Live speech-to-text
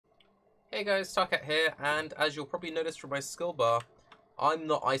Hey guys, Tarke here, and as you'll probably notice from my skill bar, I'm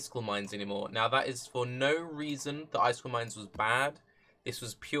not Icicle Mines anymore. Now that is for no reason that Icicle Mines was bad. This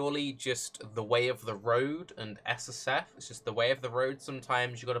was purely just the way of the road and SSF. It's just the way of the road.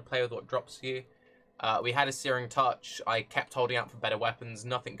 Sometimes you got to play with what drops you. We had a Searing Touch. I kept holding out for better weapons.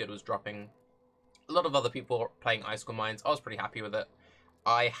 Nothing good was dropping. A lot of other people were playing Icicle Mines. I was pretty happy with it.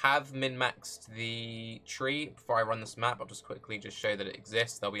 I have min-maxed the tree before I run this map. I'll just quickly show that it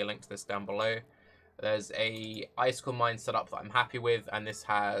exists. There'll be a link to this down below. There's a Icicle Mine setup that I'm happy with, and this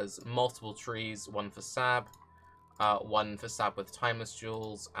has multiple trees, one for Sab, one for Sab with Timeless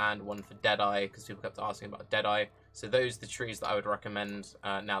Jewels, and one for Deadeye, because people kept asking about Deadeye. So those are the trees that I would recommend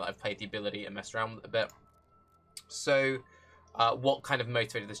now that I've played the ability and messed around with it a bit. So what kind of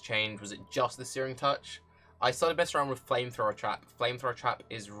motivated this change? Was it just the Searing Touch? I started messing around with Flamethrower Trap. Flamethrower Trap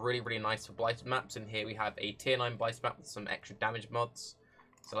is really, really nice for Blighted maps, and here we have a tier 9 Blighted map with some extra damage mods.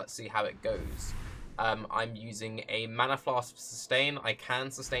 So let's see how it goes. I'm using a Mana Flask for sustain. I can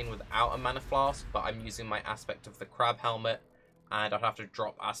sustain without a Mana Flask, but I'm using my Aspect of the Crab helmet, and I'd have to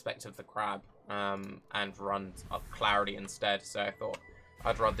drop Aspect of the Crab and run up Clarity instead. So I thought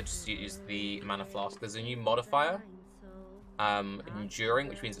I'd rather just use the Mana Flask. There's a new modifier. Enduring,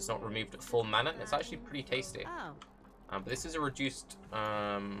 which means it's not removed at full mana, and it's actually pretty tasty. But this is a reduced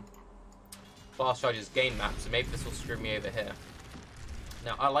blast charges gain map, so maybe this will screw me over here.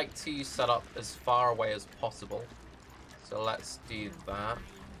 Now I like to set up as far away as possible, so let's do that.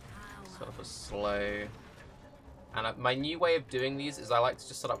 Set up a slow, and my new way of doing these is I like to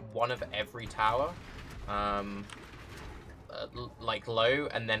just set up one of every tower, like low,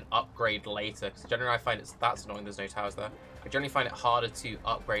 and then upgrade later, because generally I find that's annoying. There's no towers there. I generally find it harder to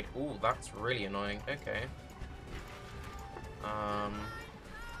upgrade. Ooh, that's really annoying. Okay. Do that.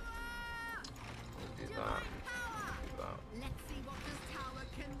 Do that. Let's see what this tower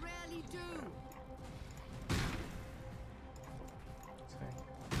can really do.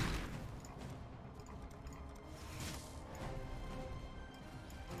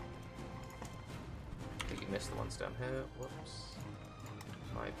 I think you missed the ones down here. Whoops.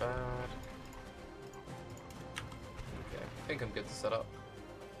 My bad. Okay, I think I'm good to set up.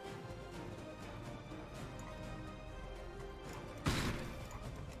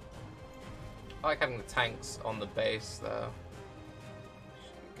 I like having the tanks on the base there.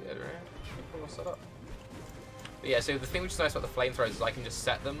 Should be good, right? Should be cool set up. But yeah, so the thing which is nice about the flamethrowers is I can just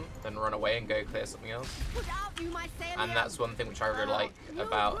set them, then run away and go clear something else. And that's one thing which I really like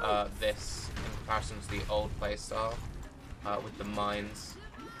about this in comparison to the old playstyle with the mines.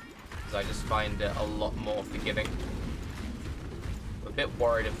 Because I just find it a lot more forgiving. I'm a bit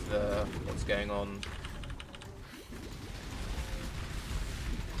worried of what's going on.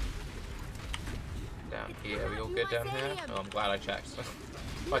 Down here, are we all good down here? Oh, I'm glad I checked.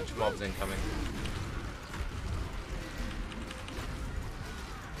 Bunch of mobs incoming.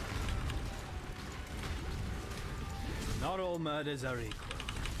 Not all murders are equal.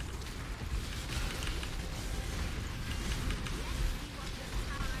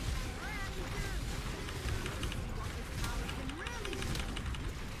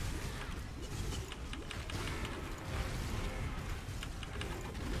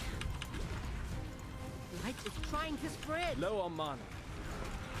 Light is trying to spread. Low on mana.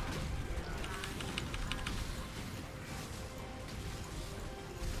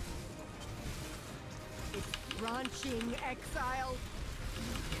 It's branching exile.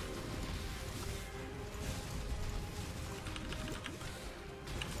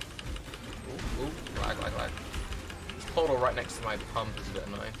 Ooh, lag. This portal right next to my pump is a bit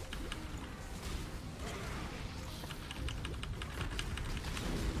annoying.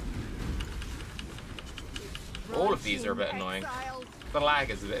 All of these are a bit annoying. The lag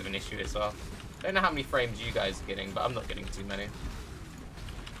is a bit of an issue as well. I don't know how many frames you guys are getting, but I'm not getting too many.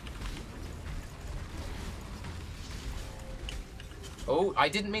 Oh, I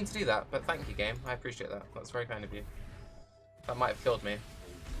didn't mean to do that, but thank you, game. I appreciate that. That's very kind of you. That might have killed me.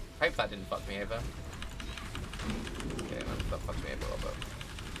 I hope that didn't fuck me over. Okay, that fucked me over a little bit.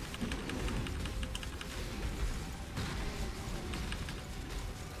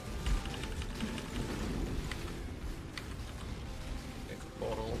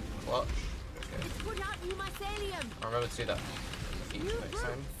 Portal, clutch. Okay. Put out you mycelium. I'll remember to do that in the future next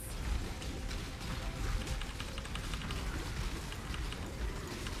time.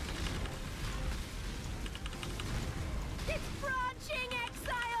 It's branching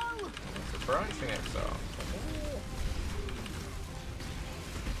exile. It's a branching exile.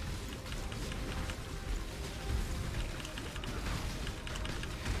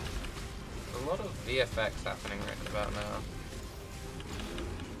 There's a lot of VFX happening right about now.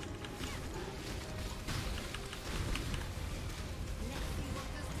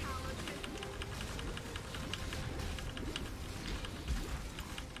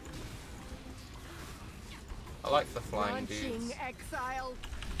 like the flying Launching dudes. exile.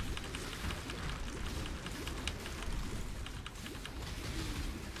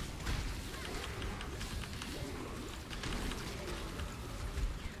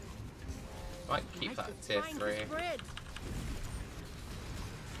 Might keep that at tier 3.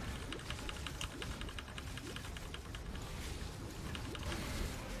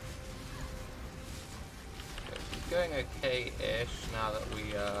 It's going okay-ish now that we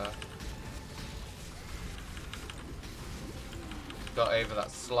got over that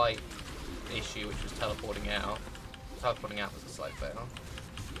slight issue, which was teleporting out. Teleporting out was a slight fail.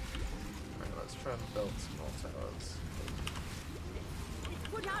 Right, let's try and build some more towers.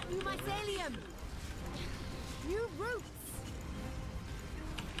 Put out new mycelium. New roots.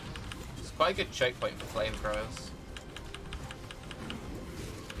 It's quite a good choke point for flamethrowers.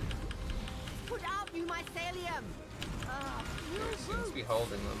 Put out new mycelium. New It seems roots. to be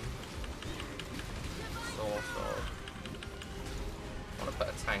holding them. Sort of. I want to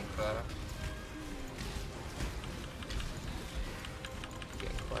put a tank there.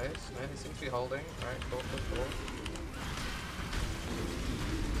 Getting close. No, they seem to be holding. Alright, cool.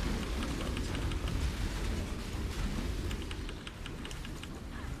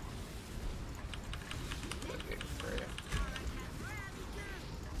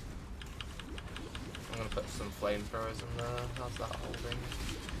 I'm gonna put some flamethrowers in there. How's that holding?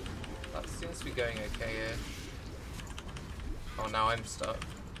 That seems to be going okay-ish. Oh, now I'm stuck.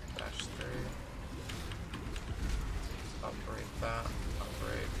 Dash through. Upgrade that.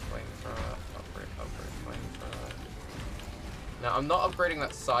 Upgrade flamethrower. Upgrade flamethrower. Now, I'm not upgrading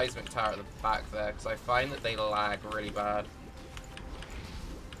that seismic tower at the back there because I find that they lag really bad.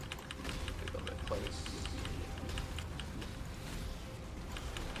 A little bit close.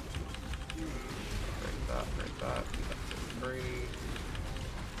 Upgrade that. Keep that to 3.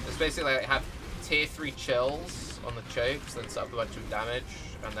 It's basically like have tier 3 chills on the chokes, then set up a bunch of damage,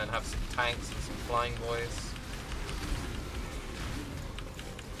 and then have some tanks and some flying boys.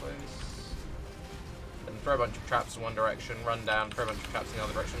 Close. Then throw a bunch of traps in one direction, run down, throw a bunch of traps in the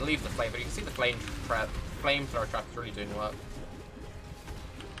other direction, leave the flame, but you can see the flamethrower trap is really doing work.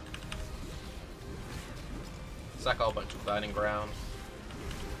 Sack a whole bunch of burning ground.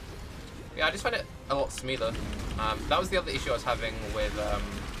 Yeah, I just find it a lot smoother. That was the other issue I was having with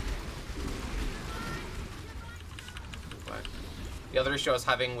the other issue I was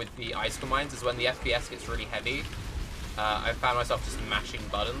having with the Icicle Mines is when the FPS gets really heavy, I found myself just mashing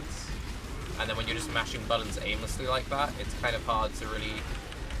buttons. And then when you're just mashing buttons aimlessly like that, it's kind of hard to really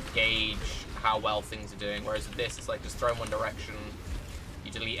gauge how well things are doing. Whereas with this, it's like just throw in one direction,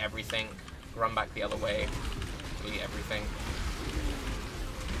 you delete everything, run back the other way, delete everything.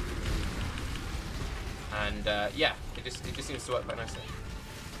 And yeah, it just seems to work quite nicely.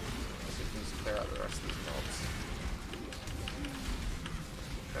 So you can just clear out the rest of these mobs.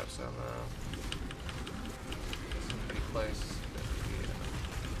 Traps down there. This is pretty close.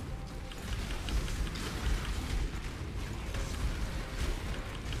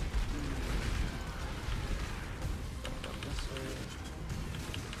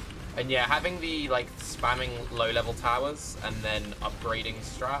 And yeah, having the like spamming low-level towers and then upgrading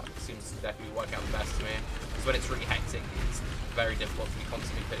strat seems to definitely work out the best to me. Because when it's really hectic, it's very difficult to be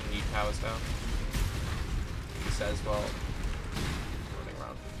constantly putting new towers down. He says, well, running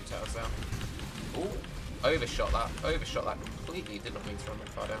around with 2 towers down. Ooh, overshot that. Overshot that completely. Did not mean to run that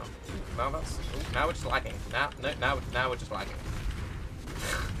far down. Now that's. Ooh, now we're just lagging. Now we're just lagging.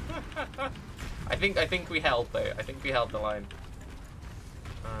 I think we held though. I think we held the line.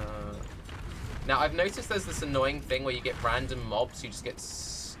 Now I've noticed there's this annoying thing where you get random mobs who just get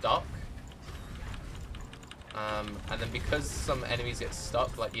stuck. And then because some enemies get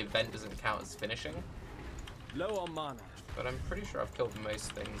stuck, like the event doesn't count as finishing. Low on mana. But I'm pretty sure I've killed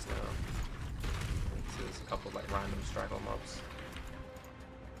most things now. So there's a couple of like random straggle mobs.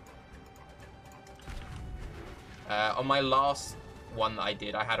 On my last one that I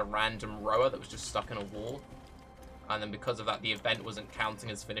did, I had a random rower that was just stuck in a wall. And then because of that, the event wasn't counting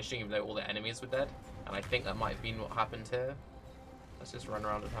as finishing, even though all the enemies were dead. And I think that might have been what happened here. Let's just run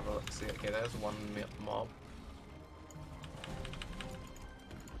around and have a look. See, okay, there's one mob.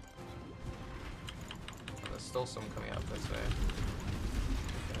 And there's still some coming out this way.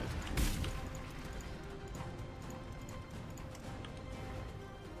 Okay.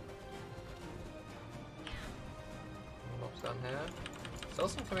 Mobs down here. Still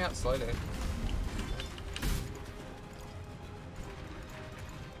some coming out slowly.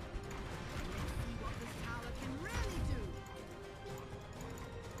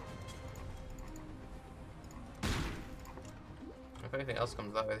 anything else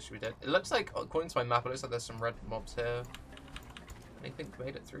comes that way, they should be dead. It looks like, according to my map, it looks like there's some red mobs here. Anything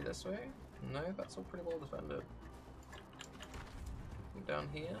made it through this way? No, that's all pretty well defended. Down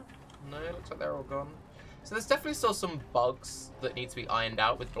here? No, it looks like they're all gone. So there's definitely still some bugs that need to be ironed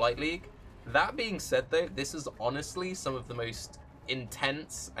out with Blight League. That being said though, this is honestly some of the most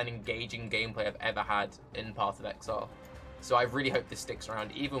intense and engaging gameplay I've ever had in Path of Exile. So I really hope this sticks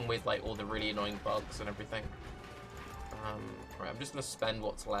around, even with like all the really annoying bugs and everything. Right, I'm just going to spend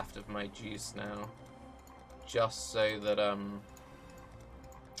what's left of my juice now, just so that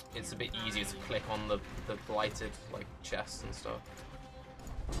it's a bit easier to click on the blighted like chests and stuff.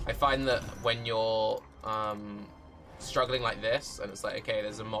 I find that when you're struggling like this, and it's like, okay,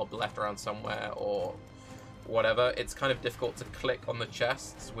 there's a mob left around somewhere or whatever, it's kind of difficult to click on the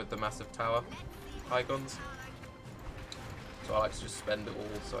chests with the massive tower icons. So I like to just spend it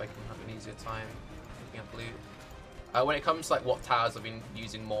all so I can have an easier time picking up loot. When it comes to like what towers I've been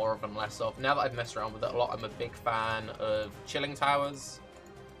using more of and less of, now that I've messed around with it a lot, I'm a big fan of chilling towers,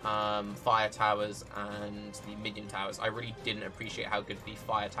 fire towers, and the minion towers. I really didn't appreciate how good the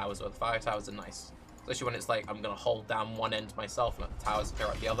fire towers were. The fire towers are nice, especially when it's like I'm going to hold down one end myself and let the towers clear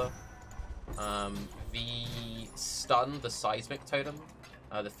out the other. The stun, the seismic totem,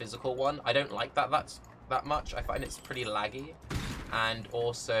 the physical one, I don't like that much. I find it's pretty laggy, and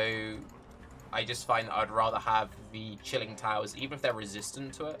also I just find that I'd rather have the chilling towers, even if they're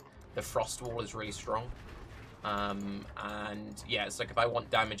resistant to it. The frost wall is really strong. And yeah, it's like if I want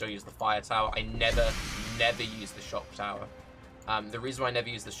damage, I'll use the fire tower. I never use the shock tower. The reason why I never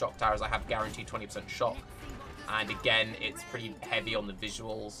use the shock tower is I have guaranteed 20% shock. And again, it's pretty heavy on the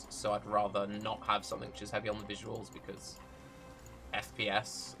visuals, so I'd rather not have something which is heavy on the visuals, because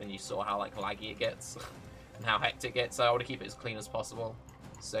FPS, and you saw how like laggy it gets and how hectic it gets, so I want to keep it as clean as possible.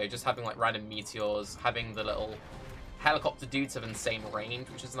 So just having like random meteors, having the little helicopter dudes have insane range,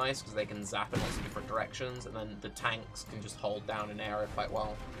 which is nice because they can zap in lots of different directions, and then the tanks can just hold down an area quite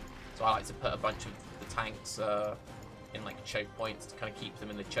well. So I like to put a bunch of the tanks in like choke points to kind of keep them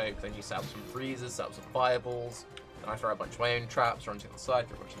in the choke. Then you set up some freezes, set up some fireballs, and I throw a bunch of my own traps, run to the side,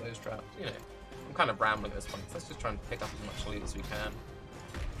 throw a bunch of those traps. You know, I'm kind of rambling at this point. Let's just try and pick up as much loot as we can.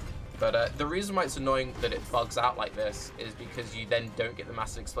 But the reason why it's annoying that it bugs out like this is because you then don't get the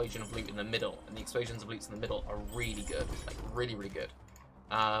massive explosion of loot in the middle, and the explosions of loot in the middle are really good, like really, really good.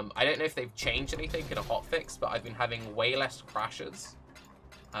 I don't know if they've changed anything in a hotfix, but I've been having way less crashes.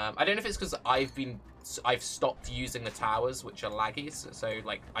 I don't know if it's because I've stopped using the towers, which are laggy, so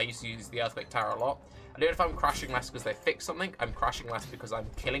like I used to use the earthquake tower a lot. I don't know if I'm crashing less because they fixed something. I'm crashing less because I'm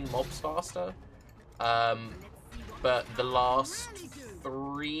killing mobs faster. But the last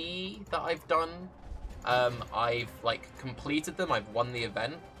 3 that I've done, I've like completed them, I've won the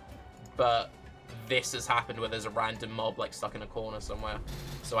event, but this has happened where there's a random mob like stuck in a corner somewhere,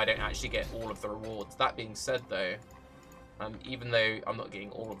 so I don't actually get all of the rewards. That being said though, even though I'm not getting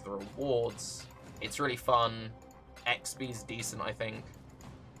all of the rewards, it's really fun. XP's decent, I think,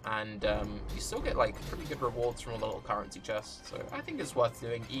 and you still get like pretty good rewards from all the little currency chests, so I think it's worth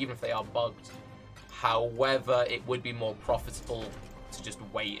doing even if they are bugged. However, it would be more profitable to just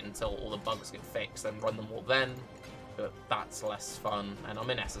wait until all the bugs get fixed and run them all then, but that's less fun, and I'm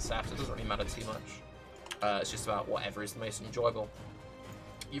in SSF, so it doesn't really matter too much. It's just about whatever is the most enjoyable.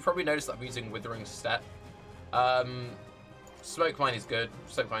 You've probably noticed that I'm using Withering Step. Smoke Mine is good.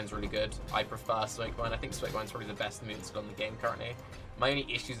 Smoke Mine's really good. I prefer Smoke Mine. I think Smoke Mine's probably the best movement skill in the game currently. My only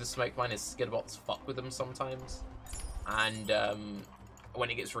issues with Smoke Mine is skidbots fuck with them sometimes, and when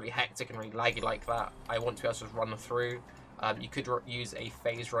it gets really hectic and really laggy like that, I want to be able to just run through. You could use a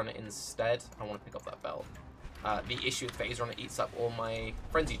phase runner instead. I want to pick up that belt. The issue with phase runner eats up all my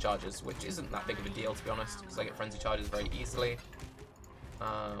frenzy charges, which isn't that big of a deal to be honest, because I get frenzy charges very easily.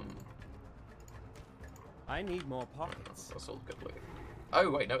 I need more pockets. That's all good loot. Oh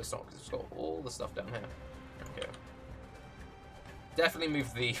wait, no it's not, because it's got all the stuff down here. Okay. Definitely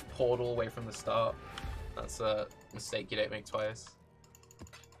move the portal away from the start. That's a mistake you don't make twice.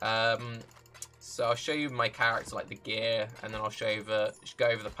 So I'll show you my character, like the gear, and then I'll go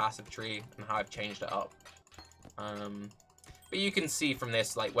over the passive tree and how I've changed it up. But you can see from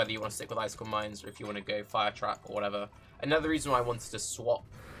this, like, whether you want to stick with Icicle Mines or if you want to go Fire Trap or whatever. Another reason why I wanted to swap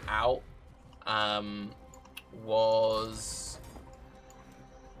out was...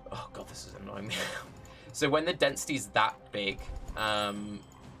 Oh god, this is annoying me. So when the density's that big,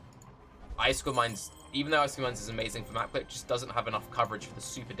 Icicle Mines, even though Icicle Mines is amazing for map clip, just doesn't have enough coverage for the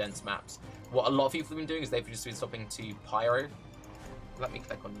super dense maps. What a lot of people have been doing is they've just been swapping to Pyro. Let me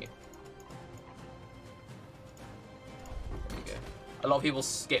click on you. There we go. A lot of people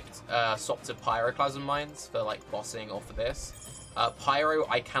swapped to Pyroclasm Mines for like bossing or for this. Pyro,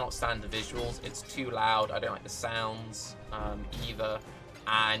 I cannot stand the visuals. It's too loud. I don't like the sounds either.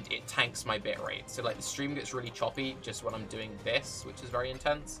 And it tanks my bitrate. So like the stream gets really choppy just when I'm doing this, which is very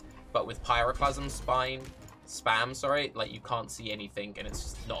intense. But with Pyroclasm spam, sorry, like you can't see anything and it's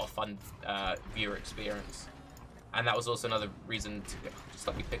just not a fun viewer experience. And that was also another reason to just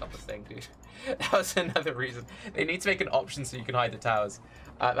let me pick up the thing, dude. That was another reason. They need to make an option so you can hide the towers.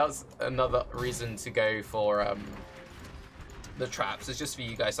 That was another reason to go for the traps. It's just for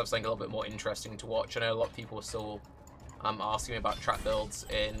you guys to have something a little bit more interesting to watch. I know a lot of people are still asking me about trap builds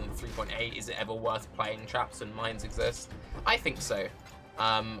in 3.8. Is it ever worth playing traps when mines exist? I think so.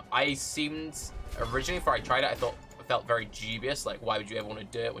 I seemed, originally before I tried it, I felt very dubious. Like, why would you ever want to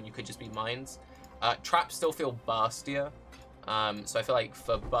do it when you could just be mines? Traps still feel burstier. So I feel like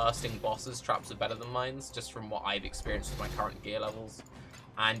for bursting bosses, traps are better than mines, just from what I've experienced with my current gear levels.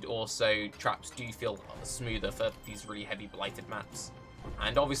 And also, traps do feel smoother for these really heavy blighted maps.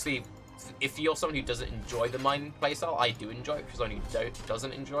 And obviously, if you're someone who doesn't enjoy the mine playstyle, I do enjoy it. For someone who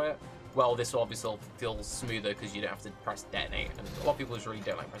doesn't enjoy it, well, this will obviously feel smoother because you don't have to press detonate. And a lot of people just really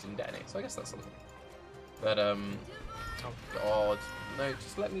don't like pressing detonate, so I guess that's something. But, oh god. No,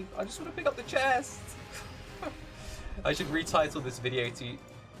 just let me, I just want to pick up the chest! I should retitle this video to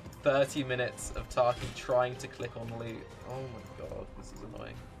 30 minutes of Tarke trying to click on loot. Oh my god, this is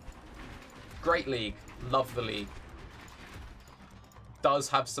annoying. Great league. Love the league. Does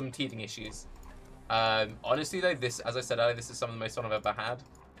have some teething issues. Honestly though, this, as I said earlier, this is some of the most fun I've ever had.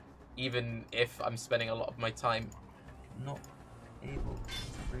 Even if I'm spending a lot of my time not able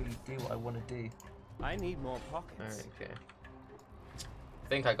to really do what I want to do. I need more pockets. Okay. I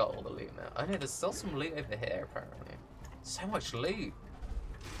think I got all the loot now. Oh no, there's still some loot over here apparently. So much loot.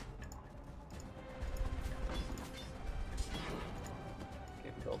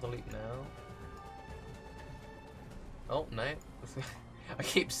 Okay, we got all the loot now. Oh no. I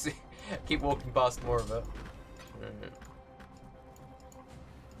keep walking past more of it. Right.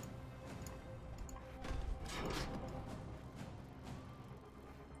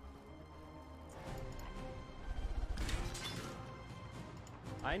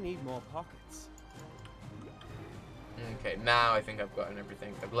 I need more pockets. Okay, now I think I've gotten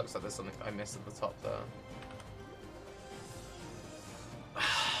everything. It looks like there's something I missed at the top there.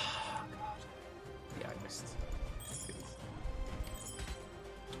 Yeah, I missed.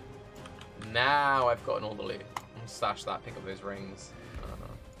 Now I've gotten all the loot. I'll stash that, pick up those rings.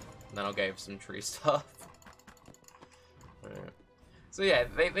 And then I'll go for some tree stuff. Right. So yeah,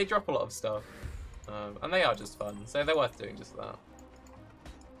 they drop a lot of stuff. And they are just fun, so they're worth doing just that.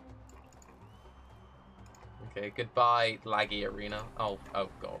 Okay, goodbye, laggy arena. Oh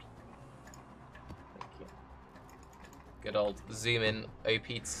god. Thank you. Good old zoom in OP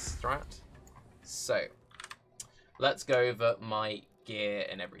strat. So, let's go over my gear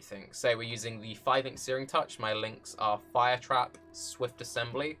and everything. So we're using the 5-link searing touch. My links are Fire Trap, Swift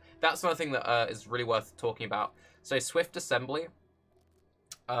Assembly. That's another thing that is really worth talking about. So Swift Assembly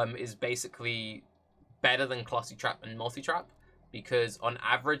is basically better than Clutzy Trap and Multi Trap, because on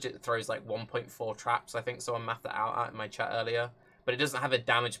average it throws like 1.4 traps, I think someone mathed that out in my chat earlier, but it doesn't have a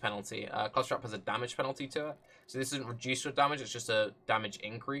damage penalty. Clutch Trap has a damage penalty to it, so this isn't reduced your damage, it's just a damage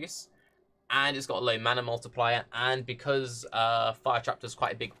increase, and it's got a low mana multiplier, and because Fire Trap does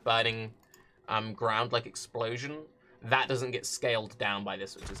quite a big burning ground like explosion, that doesn't get scaled down by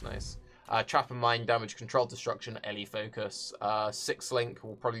this, which is nice. Trap and Mine, damage control, destruction, LE focus. 6-link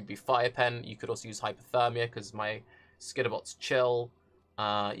will probably be Fire Pen. You could also use Hypothermia because my Skitterbots chill.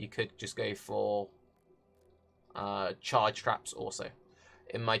 You could just go for charge traps also.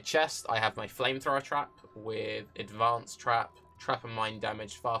 In my chest, I have my Flamethrower Trap with Advanced Trap, Trap and Mine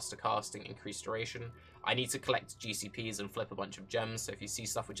damage, faster casting, increased duration. I need to collect GCPs and flip a bunch of gems, so if you see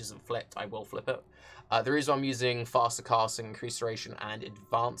stuff which isn't flipped, I will flip it. The reason I'm using faster casting, increased duration, and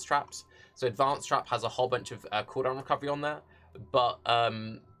advanced traps. So advanced trap has a whole bunch of cooldown recovery on there, but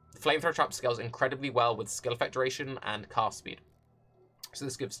Flamethrower Trap scales incredibly well with skill effect duration and cast speed. So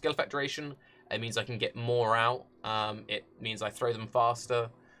this gives skill effect duration. It means I can get more out. It means I throw them faster.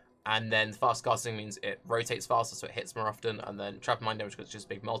 And then fast casting means it rotates faster, so it hits more often. And then Trap and Mine damage, because it's just a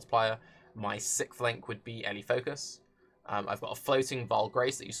big multiplier. My 6th link would be LE Focus. I've got a floating Val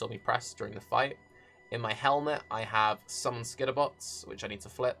Grace that you saw me press during the fight. In my helmet, I have Summon Skitterbots, which I need to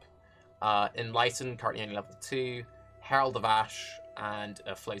flip. Enlighten, currently only level 2. Herald of Ash, and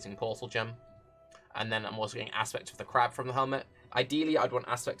a floating portal gem. And then I'm also getting Aspect of the Crab from the helmet. Ideally, I'd want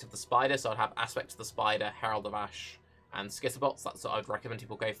Aspect of the Spider, so I'd have Aspect of the Spider, Herald of Ash, and Skitterbots. That's what I'd recommend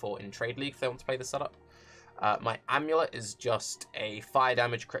people go for in Trade League if they want to play this setup. My Amulet is just a fire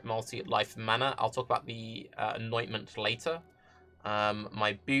damage, crit multi, life, mana. I'll talk about the anointment later.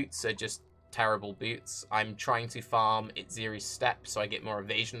 My boots are just terrible boots. I'm trying to farm Itziri's Step so I get more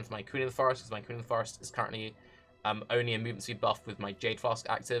evasion for my Queen of the Forest, because my Queen of the Forest is currently only a movement speed buff with my Jade Flask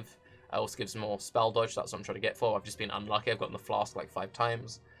active. It also gives more spell dodge, that's what I'm trying to get for. I've just been unlucky, I've gotten the Flask like 5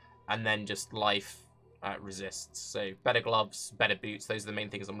 times. And then just life resists. So better gloves, better boots, those are the main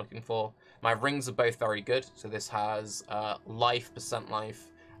things I'm looking for. My rings are both very good. So this has life, percent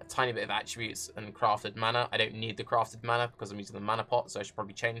life, a tiny bit of attributes, and crafted mana. I don't need the crafted mana because I'm using the mana pot, so I should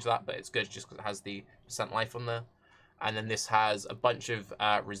probably change that, but it's good just because it has the percent life on there. And then this has a bunch of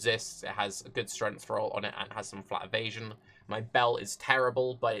resists, it has a good strength roll on it, and it has some flat evasion. My belt is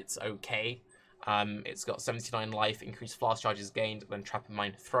terrible, but it's okay. It's got 79 life, increased flask charges gained, then Trapper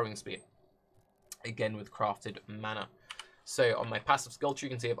Mine throwing speed. Again with crafted mana. So on my passive skill tree,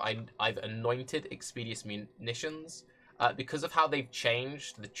 you can see I've anointed Expeditious Munitions. Because of how they've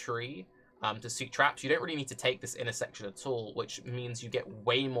changed the tree to suit traps, you don't really need to take this intersection at all, which means you get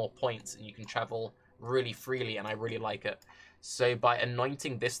way more points and you can travel really freely, and I really like it. So by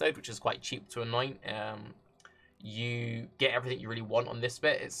anointing this node, which is quite cheap to anoint, you get everything you really want on this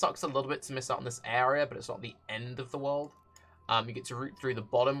bit. It sucks a little bit to miss out on this area, but it's not the end of the world. You get to route through the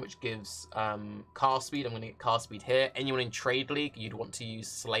bottom, which gives car speed. I'm going to get car speed here. Anyone in Trade League, you'd want to use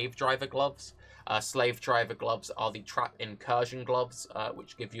Slave Driver Gloves. Slave Driver Gloves are the Trap Incursion Gloves,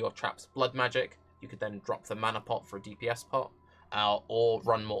 which give your traps blood magic. You could then drop the mana pot for a DPS pot, or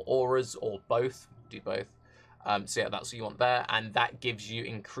run more auras, or both. Do both. So yeah, that's what you want there, and that gives you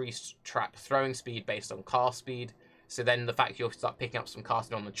increased trap throwing speed based on car speed. So then the fact you'll start picking up some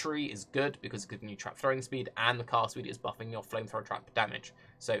casting on the tree is good because it's giving you trap throwing speed, and the car speed is buffing your Flamethrower Trap damage.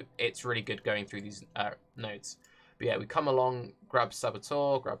 So it's really good going through these nodes. But yeah, we come along, grab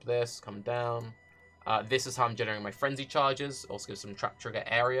Sabotuer, grab this, come down. This is how I'm generating my Frenzy charges. Also gives some trap trigger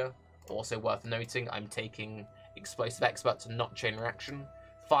area. Also worth noting, I'm taking Explosive Expert to not chain reaction.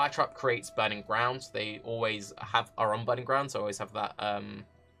 Fire Trap creates Burning Ground. They always are on Burning Ground, so I always have that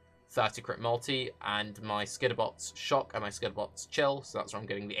 30 crit multi, and my Skitterbot's Shock and my Skitterbot's Chill, so that's where I'm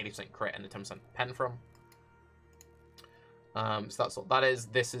getting the 80% crit and the 10% pen from. So that's what that is.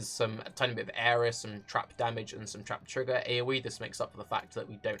 This is a tiny bit of area, some trap damage, and some trap trigger AoE. This makes up for the fact that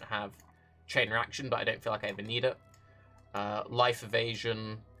we don't have chain reaction, but I don't feel like I ever need it. Life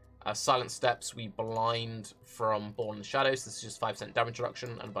evasion, silent steps, we blind from Born in the Shadows. This is just 5% damage reduction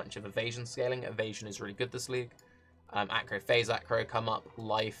and a bunch of evasion scaling. Evasion is really good this league. Acro, phase acro come up,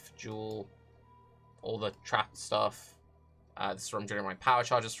 life, jewel, all the trap stuff. This is where I'm generating my power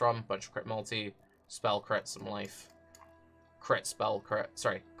charges from. Bunch of crit multi, spell crit, some life, crit, spell crit,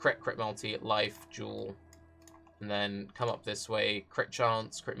 sorry, crit multi, life, jewel, and then come up this way, crit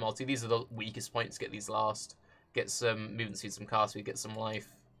chance, crit multi. These are the weakest points, get these last. Get some movement speed, some cast speed, get some life,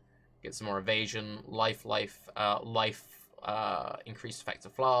 get some more evasion, life, increased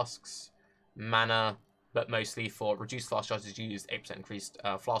effective flasks, mana, but mostly for reduced flask charges, you use 8% increased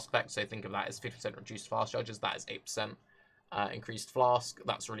flask effect. So think of that as 50% reduced flask charges. That is 8% increased flask.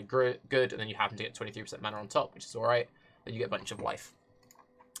 That's really good. And then you happen to get 23% mana on top, which is all right. Then you get a bunch of life.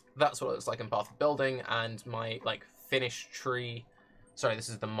 That's what it looks like in Path of Building. And my finished tree. Sorry, this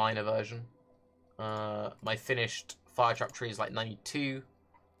is the minor version. My finished fire trap tree is like 92.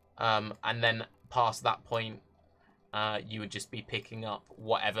 And then past that point, you would just be picking up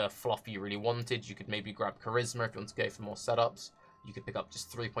whatever fluff you really wanted. You could maybe grab Charisma if you want to go for more setups. You could pick up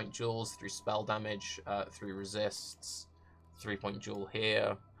just 3-point jewels through spell damage, through resists, 3-point jewel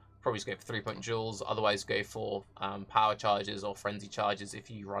here. Probably just go for 3-point jewels. Otherwise, go for power charges or frenzy charges if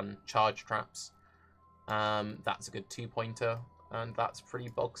you run charge traps. That's a good 2-pointer, and that's pretty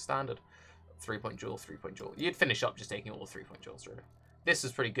bog standard. 3-point jewel, 3-point jewel. You'd finish up just taking all the 3-point jewels, really. This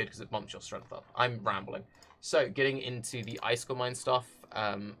is pretty good because it bumps your strength up. I'm rambling. So, getting into the Icicle Mine stuff,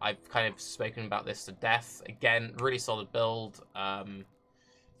 I've kind of spoken about this to death. Again, really solid build.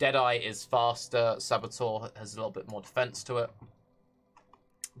 Deadeye is faster. Sabotuer has a little bit more defense to it.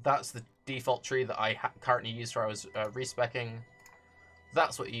 That's the default tree that I currently use where I was respecking.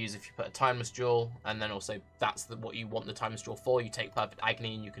 That's what you use if you put a Timeless Jewel, and then also that's what you want the Timeless Jewel for. You take Perfect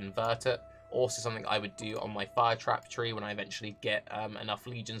Agony and you convert it. Also something I would do on my Fire Trap tree when I eventually get enough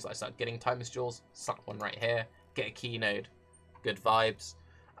Legions that I start getting Timeless Jewels. Slap one right here. Get a Key Node. Good vibes.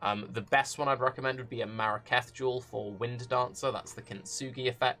 The best one I'd recommend would be a Maraketh Jewel for Wind Dancer. That's the Kintsugi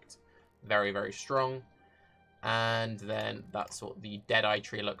effect. Very, very strong. And then that's what the Deadeye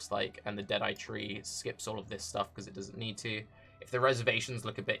tree looks like. And the Deadeye tree skips all of this stuff because it doesn't need to. If the reservations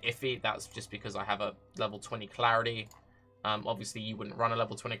look a bit iffy, that's just because I have a level 20 Clarity. Obviously, you wouldn't run a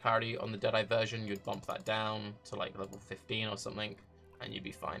level 20 Clarity on the Deadeye version. You'd bump that down to like level 15 or something, and you'd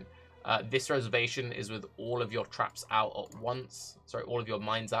be fine. This reservation is with all of your traps out at once. Sorry, all of your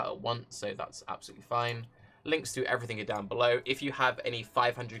mines out at once, so that's absolutely fine. Links to everything are down below. If you have any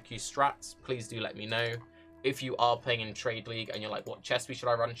 500Q strats, please do let me know. If you are playing in Trade League and you're like, what chest should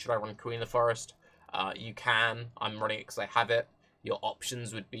I run? Should I run Queen of the Forest? You can. I'm running it because I have it. Your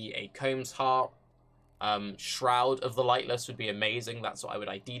options would be a Combs Heart. Shroud of the Lightless would be amazing. That's what I would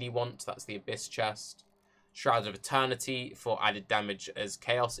ideally want. That's the Abyss chest. Shroud of Eternity for added damage as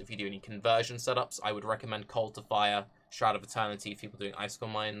Chaos. If you do any conversion setups, I would recommend Cold to Fire, Shroud of Eternity if people doing Icicle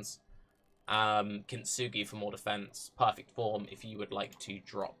Mines. Kintsugi for more defense. Perfect Form if you would like to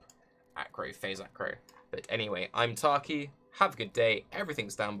drop Acro, Phase Acro. But anyway, I'm Tarke. Have a good day.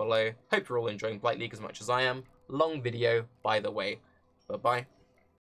 Everything's down below. Hope you're all enjoying Blight League as much as I am. Long video, by the way. Bye-bye.